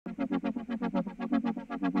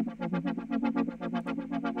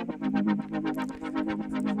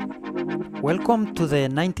Welcome to the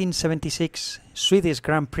 1976 Swedish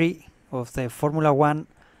Grand Prix of the Formula One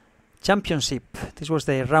Championship. This was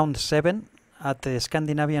the round 7 at the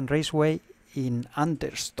Scandinavian Raceway in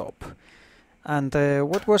Anderstorp. And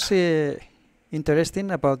what was interesting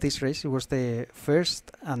about this race, it was the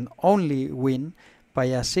first and only win by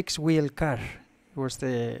a 6-wheel car. It was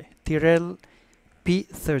the Tyrrell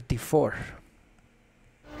P34.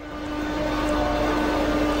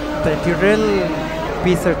 The Tyrrell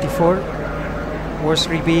P34 was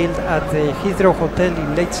revealed at the Heathrow Hotel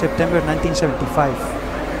in late September 1975.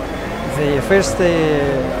 The first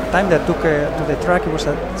time that took to the track was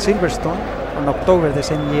at Silverstone on October the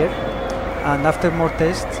same year, and after more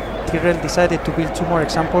tests, Tyrrell decided to build 2 more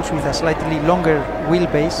examples with a slightly longer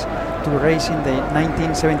wheelbase to race in the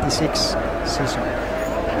 1976 season.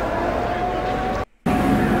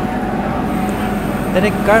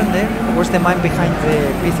 Derek Gardner was the man behind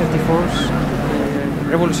the P34's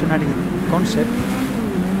revolutionary concept,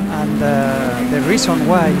 and the reason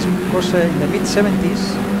why is because in the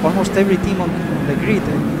mid-70s almost every team on the grid,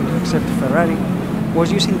 except Ferrari,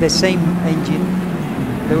 was using the same engine.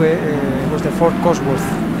 It was the Ford Cosworth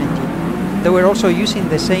engine. They were also using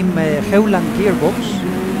the same Hewland gearbox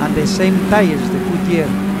and the same tires, the Goodyear.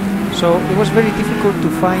 So it was very difficult to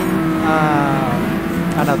find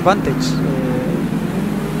an advantage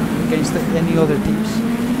against any other teams.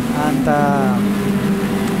 And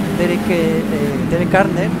Derek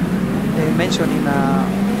Gardner mentioned in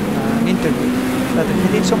an interview that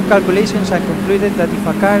he did some calculations and concluded that if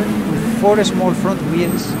a car with 4 small front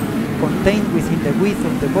wheels contained within the width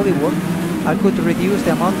of the bodywork, I could reduce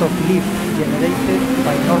the amount of lift generated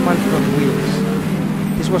by normal front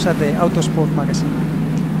wheels. This was at the Autosport magazine.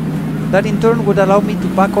 That in turn would allow me to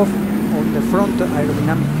back off on the front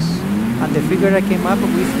aerodynamics, and the figure I came up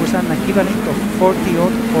with was an equivalent of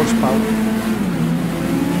 40-odd horsepower.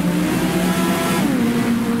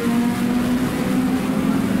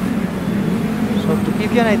 So to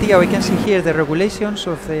give you an idea, we can see here the regulations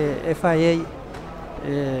of the FIA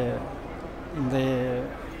in the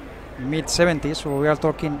mid-70s. So we are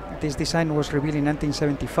talking, this design was revealed in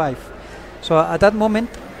 1975. So at that moment,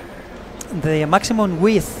 the maximum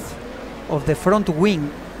width of the front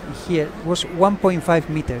wing here was 1.5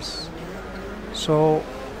 meters. So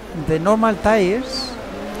the normal tires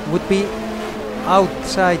would be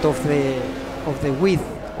outside of the width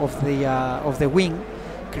of the wing,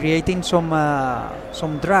 creating some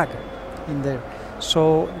drag in there.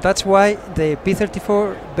 So that's why the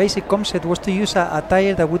P34 basic concept was to use a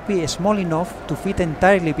tire that would be small enough to fit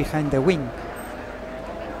entirely behind the wing.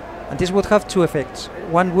 And this would have 2 effects.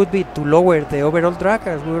 One would be to lower the overall drag,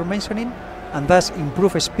 as we were mentioning, and thus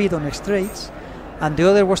improve speed on straights. And the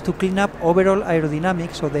other was to clean up overall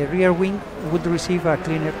aerodynamics, so the rear wing would receive a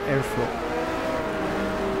cleaner airflow.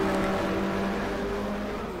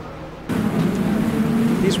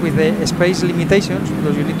 This with the space limitations,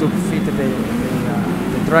 because you need to fit the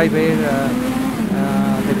driver,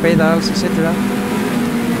 the pedals, etc.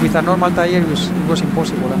 With a normal tire, it was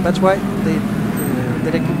impossible, and that's why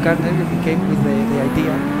Derek Gardner came with the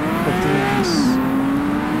idea of doing this.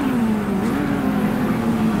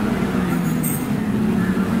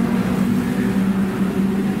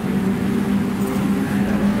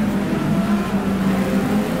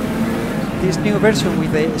 This new version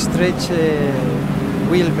with the stretch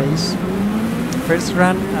wheelbase first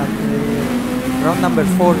ran at round number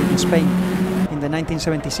 4 in Spain in the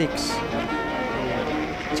 1976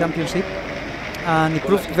 championship, and it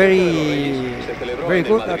proved very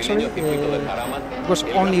good actually. It was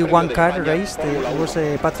only 1 car raced. It was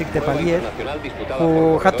Patrick Depailler,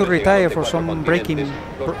 who had to retire for some braking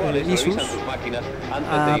issues,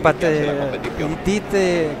 but he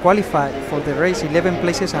did qualify for the race 11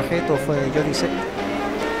 places ahead of Jody Scheckter.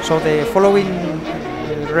 So the following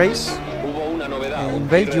race in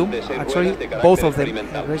Belgium, actually both of them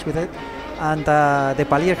raced with it, and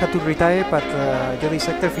Depailler had to retire, but Jody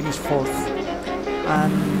Scheckter finished 4th.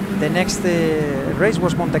 And the next race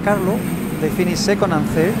was Monte Carlo. They finished 2nd and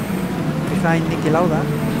 3rd behind Niki Lauda.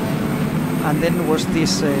 And then was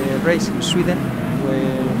this race in Sweden,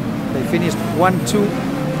 where they finished 1-2,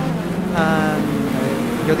 and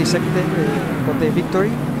Jody Scheckter got the victory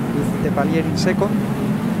with Depailler in 2nd,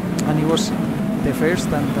 and he was the first,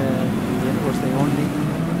 and in the end was the only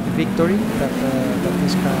victory that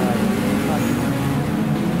this car had.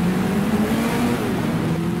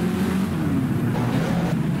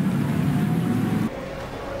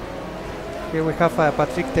 Here we have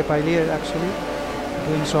Patrick Depailler actually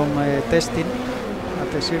doing some testing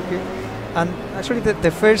at the circuit, and actually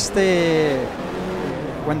the first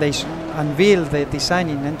when they unveiled the design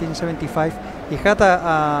in 1975, he had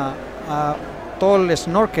a a tall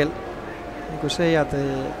snorkel, you could say,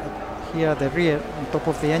 here at the rear, on top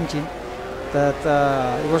of the engine, that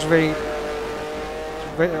it was very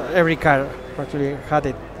every car actually had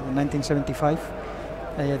it in 1975,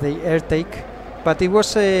 the AirTake, but it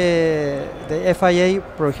was the FIA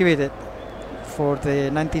prohibited for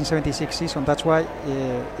the 1976 season. That's why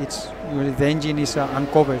it's really the engine is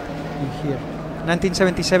uncovered in here.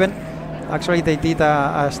 1977, actually they did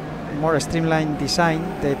a more streamlined design,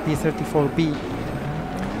 the P34B,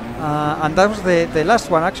 and that was the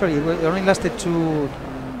last one. Actually, it only lasted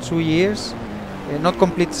two years, not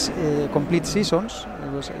complete seasons.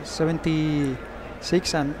 It was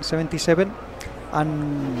 76 and 77,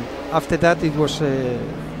 and after that it was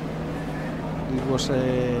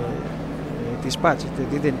dispatched.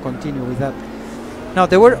 They didn't continue with that. Now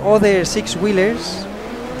there were other six-wheelers.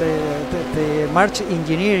 The March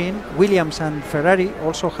Engineering, Williams and Ferrari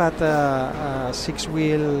also had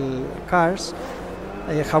six-wheel cars.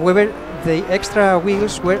 However, the extra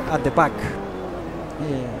wheels were at the back.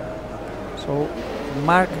 So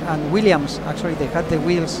Mark and Williams, actually they had the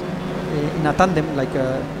wheels in a tandem, like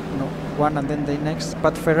one and then the next.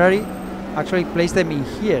 But Ferrari actually placed them in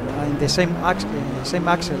here, in the same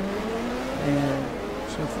axle.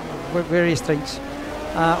 So very strange.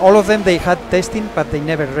 All of them they had testing, but they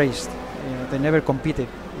never raced. They never competed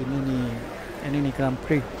in any Grand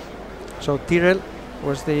Prix. So Tyrrell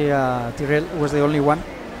was the only one,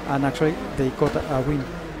 and actually they got a win.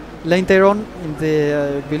 Later on, in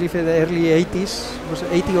the I believe the early 80s, was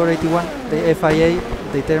 80 or 81, the FIA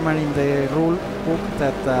determined in the rule book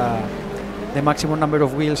that the maximum number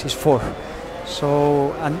of wheels is 4.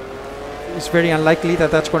 So, and it's very unlikely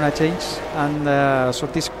that that's going to change, and so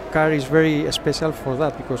this car is very special for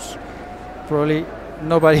that, because probably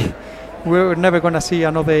we're never going to see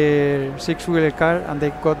another six-wheeler car, and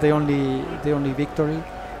they got the only victory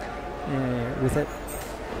with it.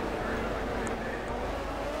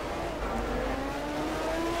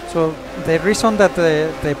 So the reason that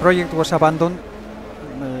the project was abandoned,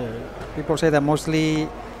 people say that mostly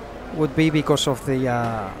would be because of the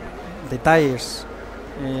tires.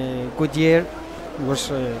 Goodyear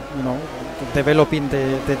was developing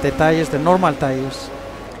the tires, the normal tires,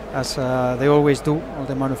 as they always do, all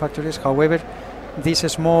the manufacturers. However, this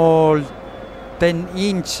small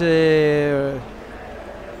 10-inch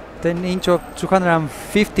of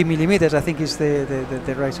 250 millimeters, I think is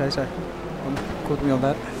the right size. Don't quote me on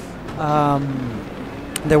that.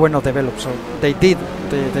 They were not developed, so they did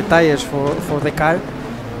the tires for the car,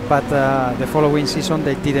 but the following season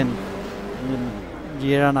they didn't.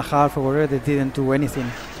 Year and a half or whatever, they didn't do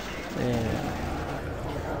anything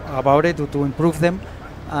about it to improve them,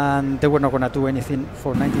 and they were not going to do anything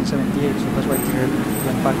for 1978. So that's why Tyrrell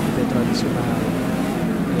went back to the traditional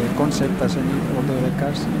concept as in all the other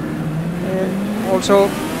cars. Also,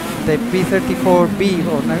 the P34B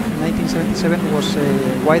of 1977 was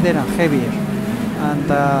wider and heavier, and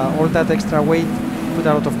all that extra weight put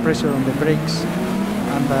a lot of pressure on the brakes,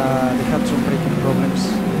 and they had some braking problems.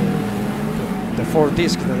 The 4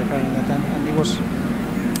 discs that they had in the time, and it was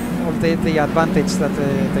all the advantage that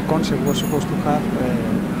the concept was supposed to have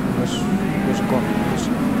was gone. It was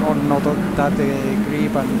not that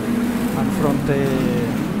grip and front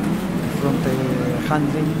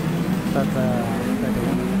handling that they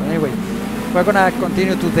wanted. But anyway, we're gonna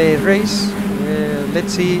continue to the race.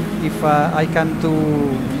 Let's see if I can do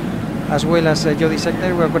as well as Jody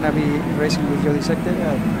Scheckter. We're gonna be racing with Jody Scheckter.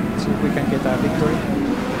 See if we can get a victory.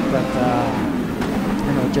 But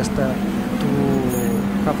just to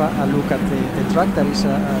have a look at the track that is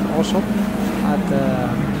also at the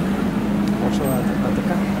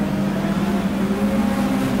car.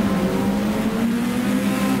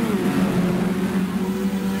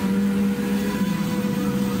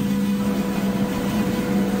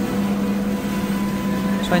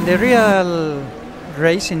 So in the real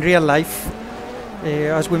race, in real life,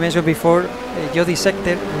 as we mentioned before, Jody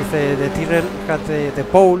Scheckter with the Tyrrell had the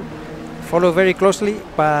pole, followed very closely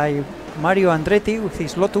by Mario Andretti with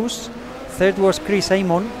his Lotus. Third was Chris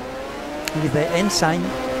Amon with the Ensign,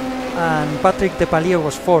 and Patrick Depailler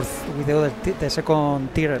was fourth with the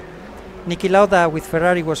second Tyrrell. Niki Lauda with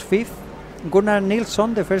Ferrari was fifth. Gunnar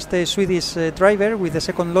Nilsson, the first Swedish driver, with the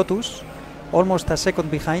second Lotus, almost a second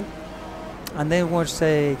behind. And then was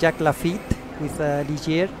Jacques Lafitte with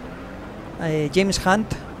Ligier. James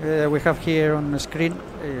Hunt, we have here on the screen,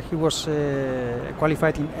 he was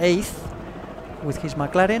qualified in 8th with his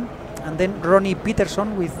McLaren. And then Ronnie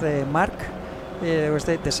Peterson with Mark was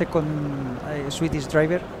the second Swedish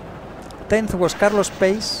driver. 10th was Carlos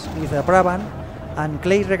Pace with Brabham, and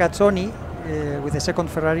Clay Regazzoni with the second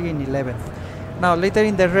Ferrari in 11th. Now later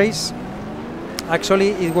in the race, actually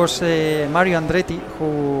it was Mario Andretti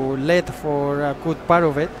who led for a good part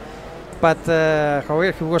of it, but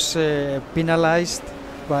however he was penalized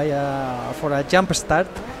by for a jump start.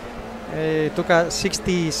 Took a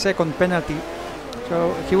 60-second penalty,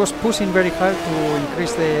 so he was pushing very hard to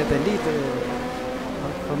increase the lead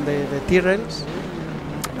from the Tyrrells,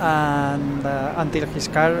 and until his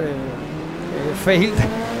car failed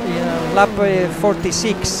in lap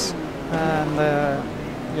 46, and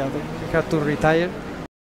yeah, he had to retire.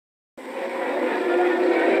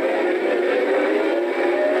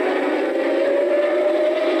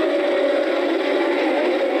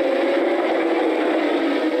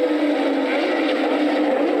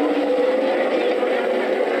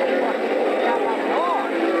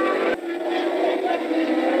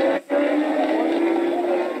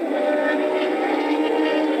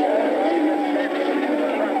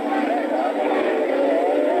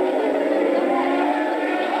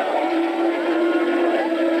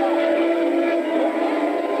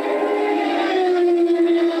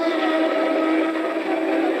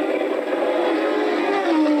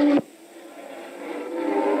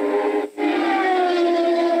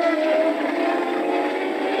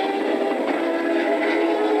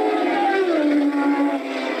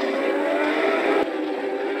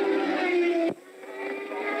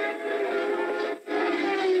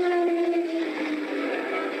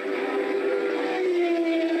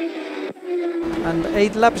 And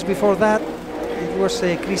 8 laps before that, it was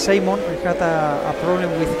Chris Simon who had a problem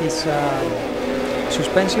with his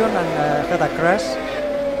suspension and had a crash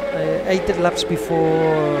 8 laps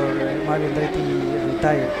before Mario Andretti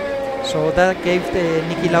retired. So that gave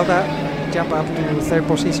Niki Lauda jump up to 3rd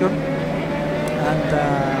position, and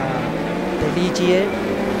the Ligier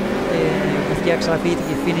with Jacques Lafitte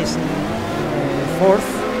he finished 4th,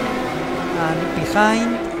 and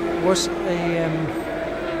behind was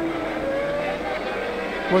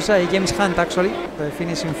James Hunt actually,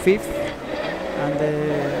 finishing 5th, and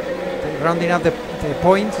rounding up the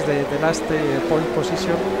points, the last point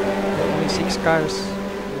position, only 6 cars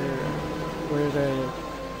were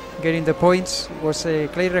getting the points, was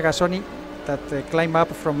Clay Regazzoni that climbed up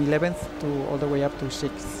from 11th to all the way up to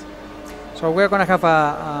 6th. So we're going to have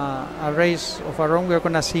a race of our own. We're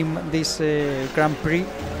going to sim this Grand Prix,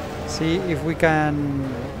 see if we can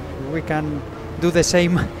do the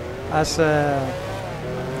same as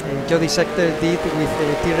Jody Scheckter did with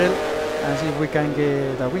Tyrrell, and see if we can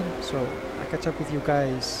get a win. So I'll catch up with you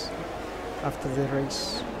guys after the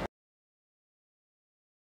race.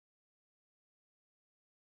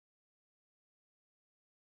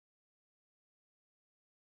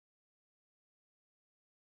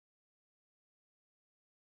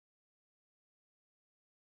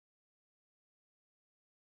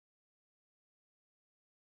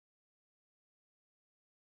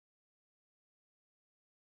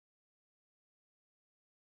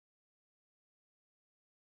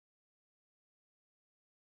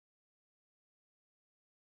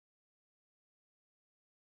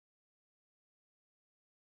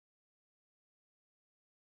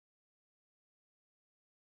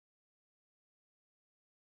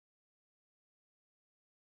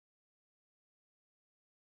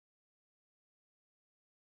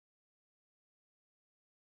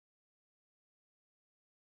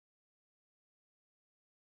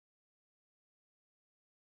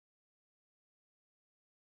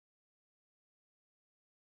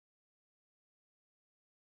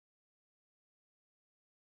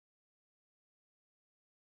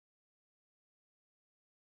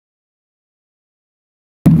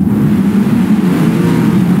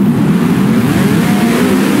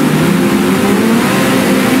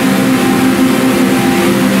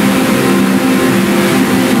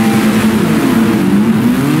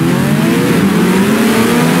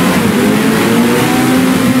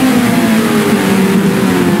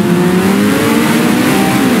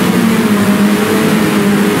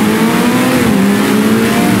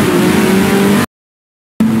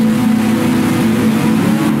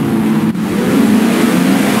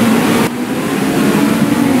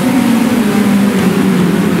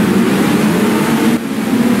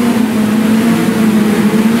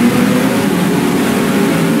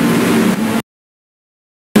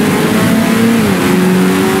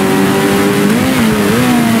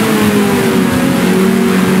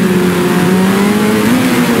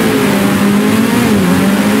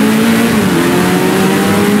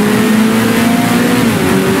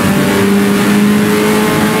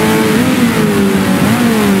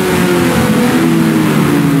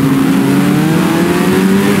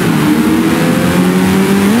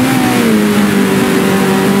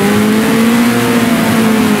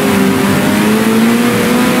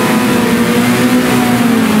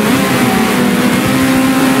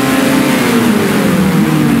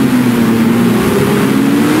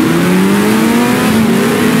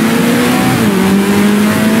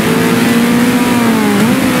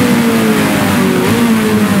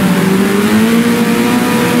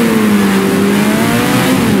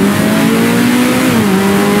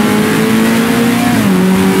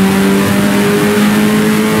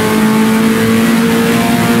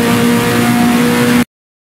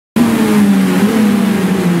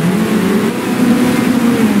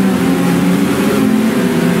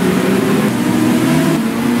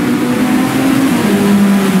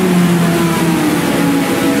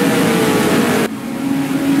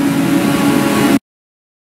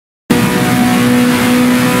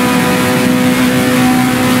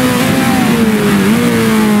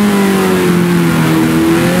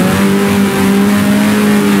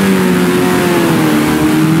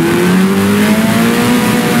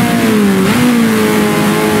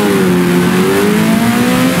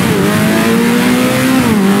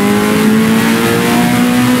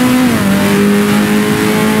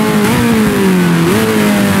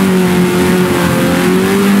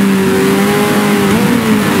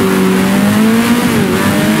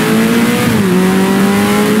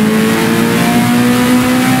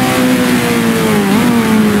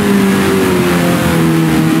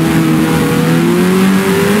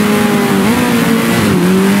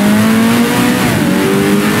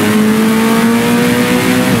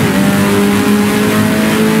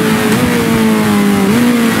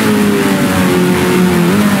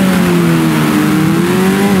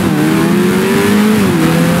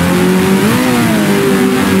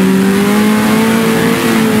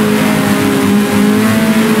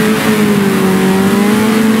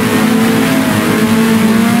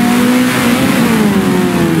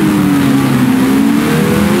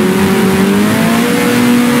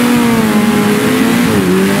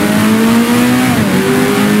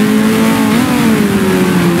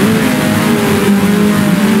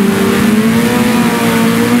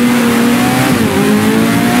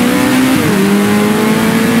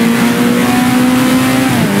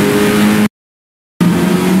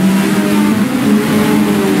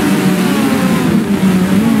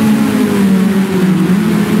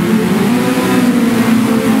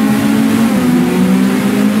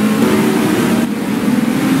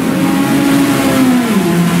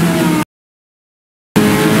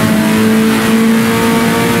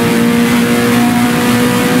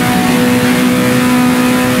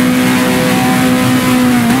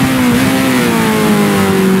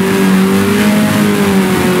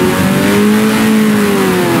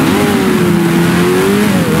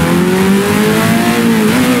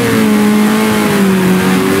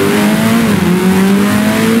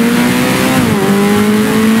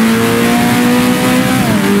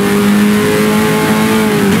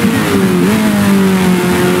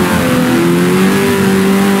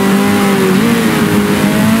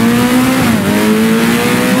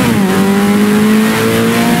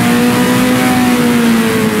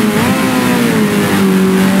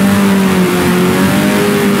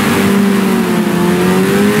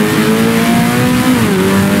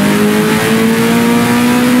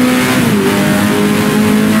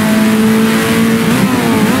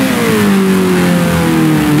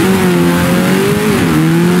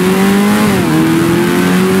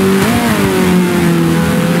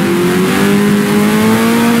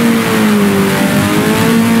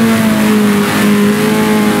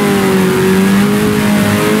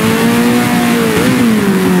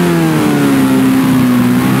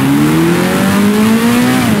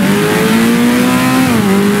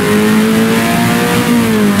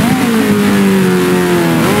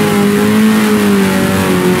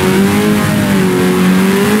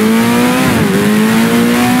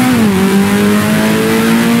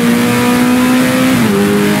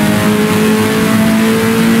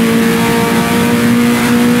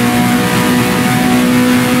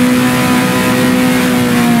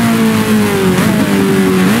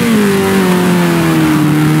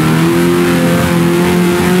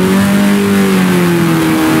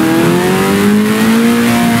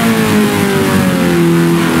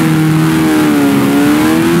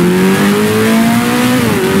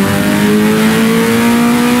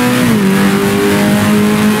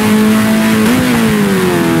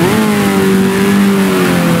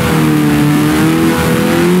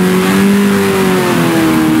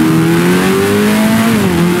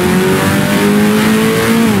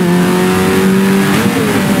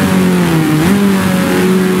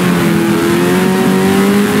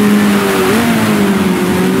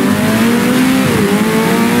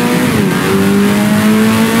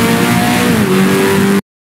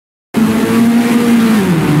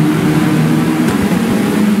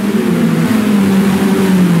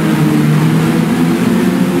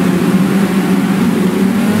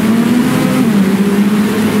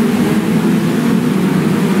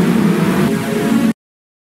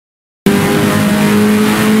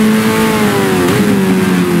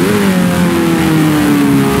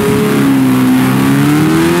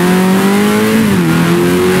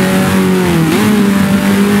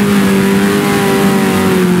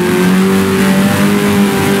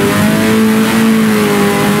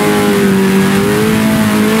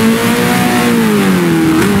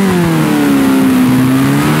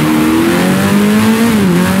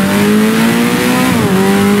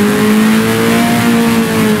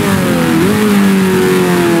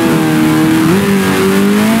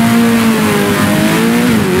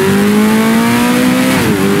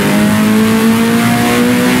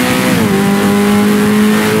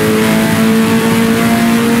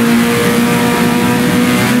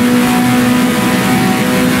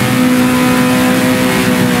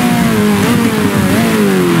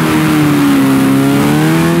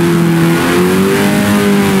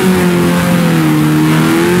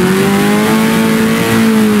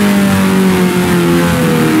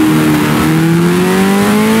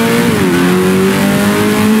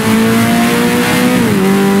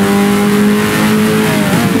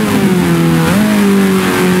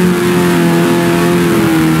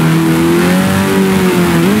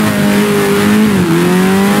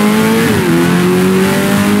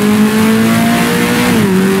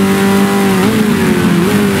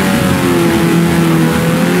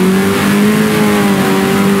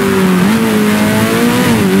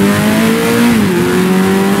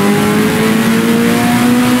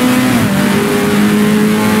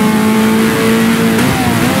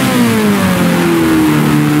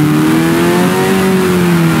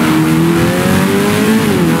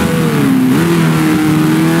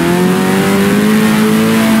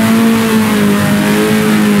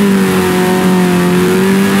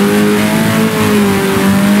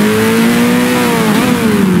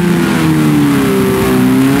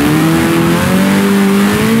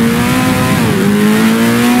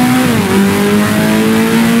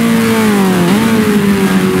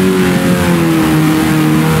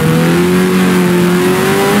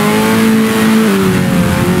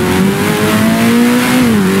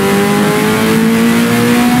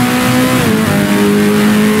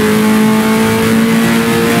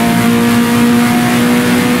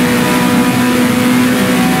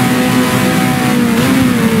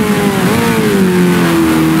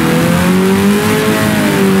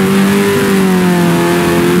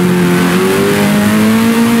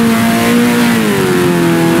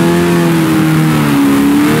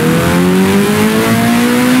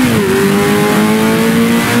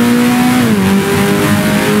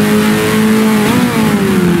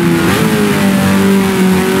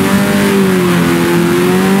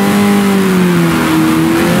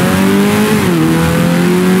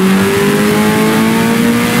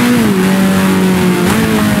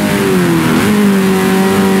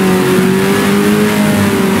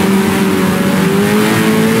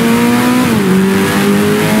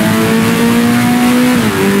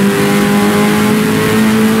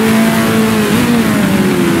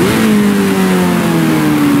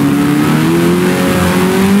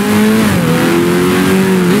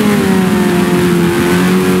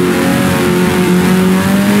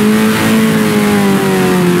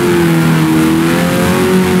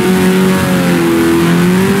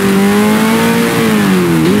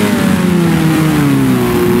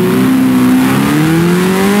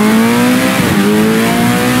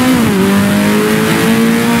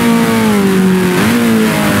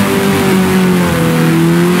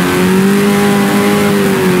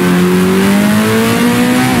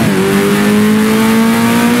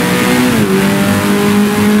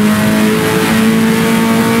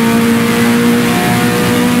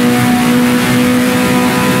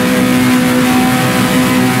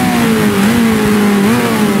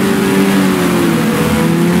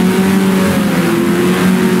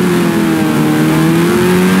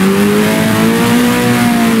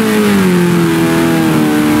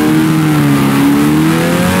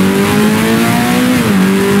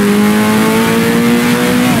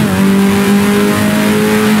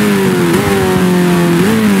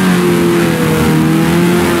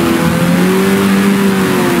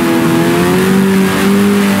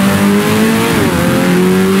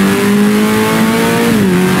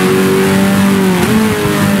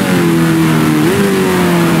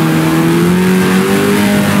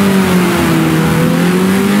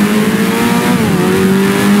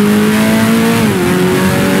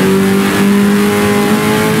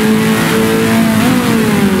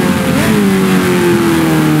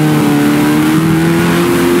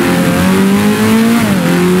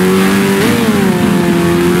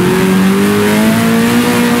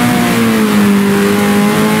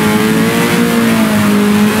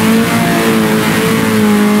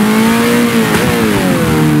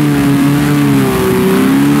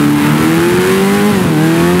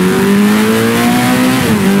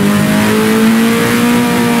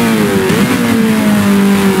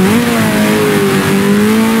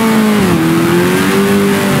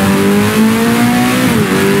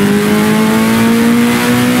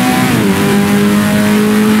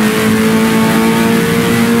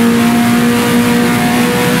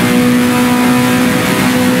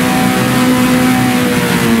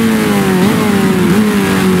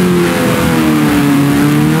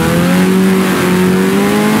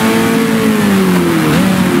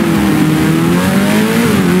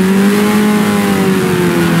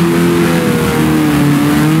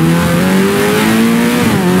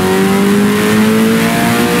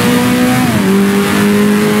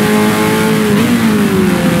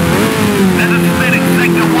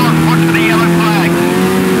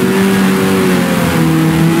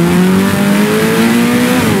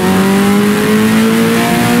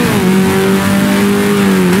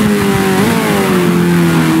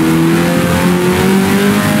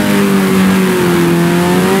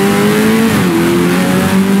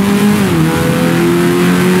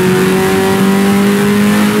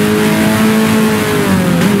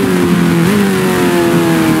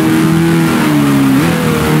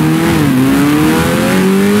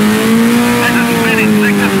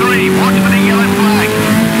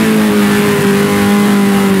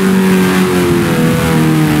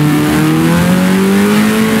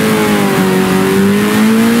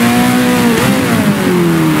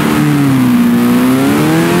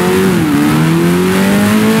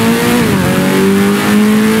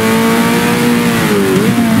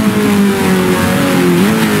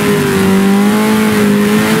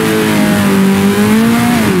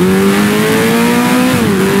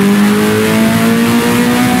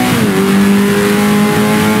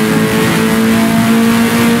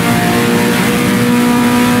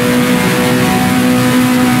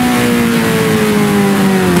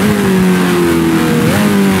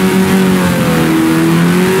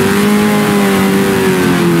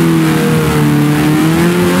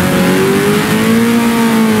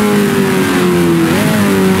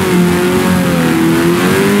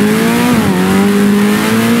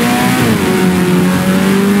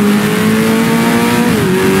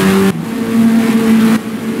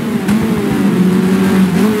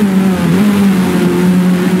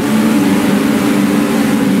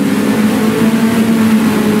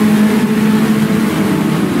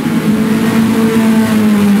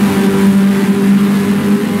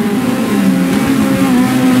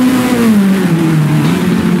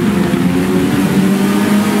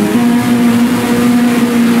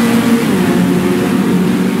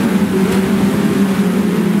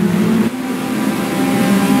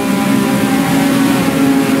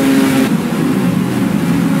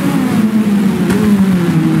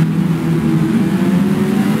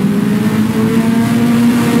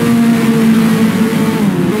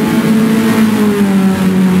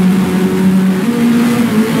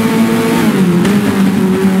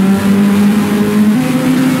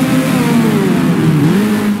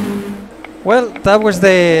 that was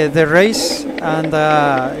the race, and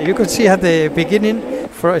you could see at the beginning,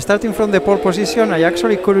 starting from the pole position, I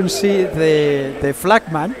actually couldn't see the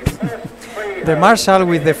flagman, the marshal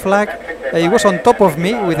with the flag. He was on top of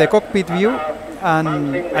me with the cockpit view,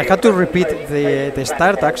 and I had to repeat the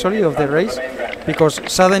start actually of the race, because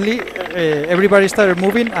suddenly everybody started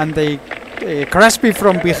moving and they crashed me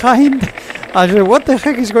from behind. I said, what the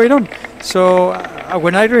heck is going on? So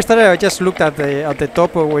when I restarted, I just looked at the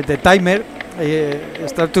top with the timer,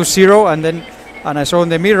 start to 0, and I saw in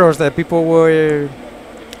the mirrors that people were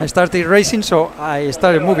started racing, so I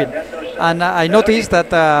started moving, and I noticed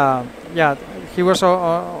that yeah, he was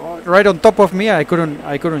right on top of me. I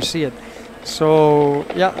couldn't see it. So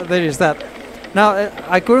yeah, there is that. Now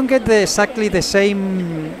I couldn't get exactly the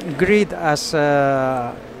same grid as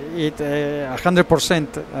it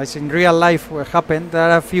 100% as in real life happened.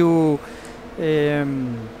 There are a few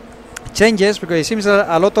changes, because it seems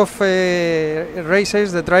a lot of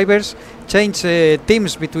racers, the drivers, change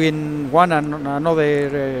teams between one and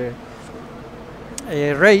another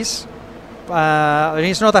race.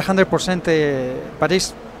 It's not 100%, but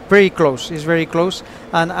it's pretty close. It's very close.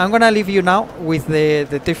 And I'm gonna leave you now with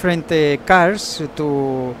the different cars.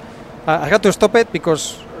 I had to stop it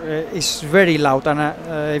because it's very loud, and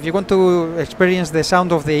if you want to experience the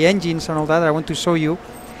sound of the engines and all that, I want to show you.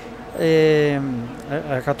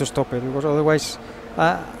 I had to stop it because otherwise,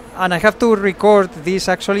 and I have to record this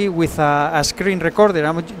actually with a screen recorder.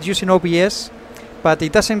 I'm using OBS, but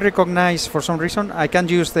it doesn't recognize, for some reason. I can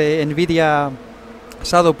use the NVIDIA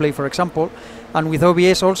Shadowplay, for example, and with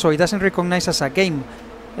OBS also it doesn't recognize as a game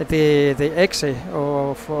the exe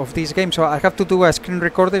of this game, so I have to do a screen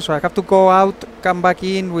recorder, so I have to go out, come back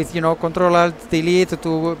in with, you know, Control Alt Delete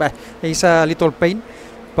it's a little pain,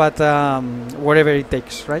 but whatever it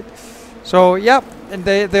takes, right? So yeah, and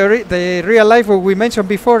the real life what we mentioned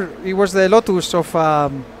before, it was the Lotus of oh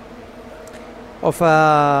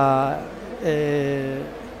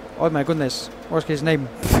my goodness, what's his name?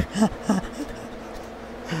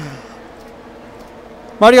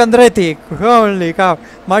 Mario Andretti, holy cow!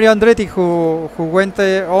 Mario Andretti, who went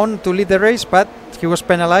on to lead the race, but he was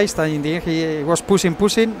penalized, and in the end he was pushing,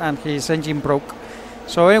 and his engine broke.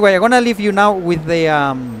 So anyway, I'm gonna leave you now with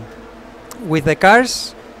the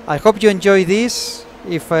cars. I hope you enjoy this.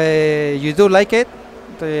 If you do like it,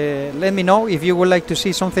 let me know if you would like to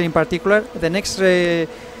see something in particular. The next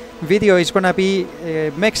video is gonna be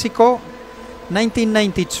Mexico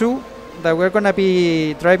 1992. That we're gonna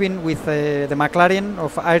be driving with the McLaren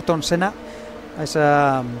of Ayrton Senna as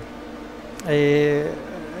a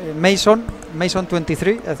Mason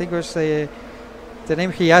 23, I think was the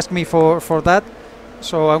name. He asked me for that,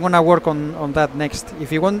 so I'm gonna work on that next.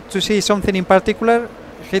 If you want to see something in particular,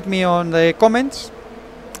 hit me on the comments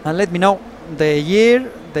and let me know the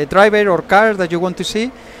year, the driver or car that you want to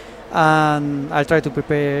see, and I'll try to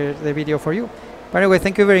prepare the video for you. But anyway,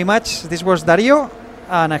 thank you very much. This was Dario,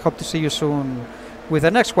 and I hope to see you soon with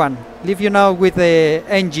the next one. Leave you now with the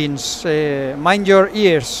engines. Mind your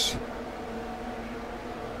ears.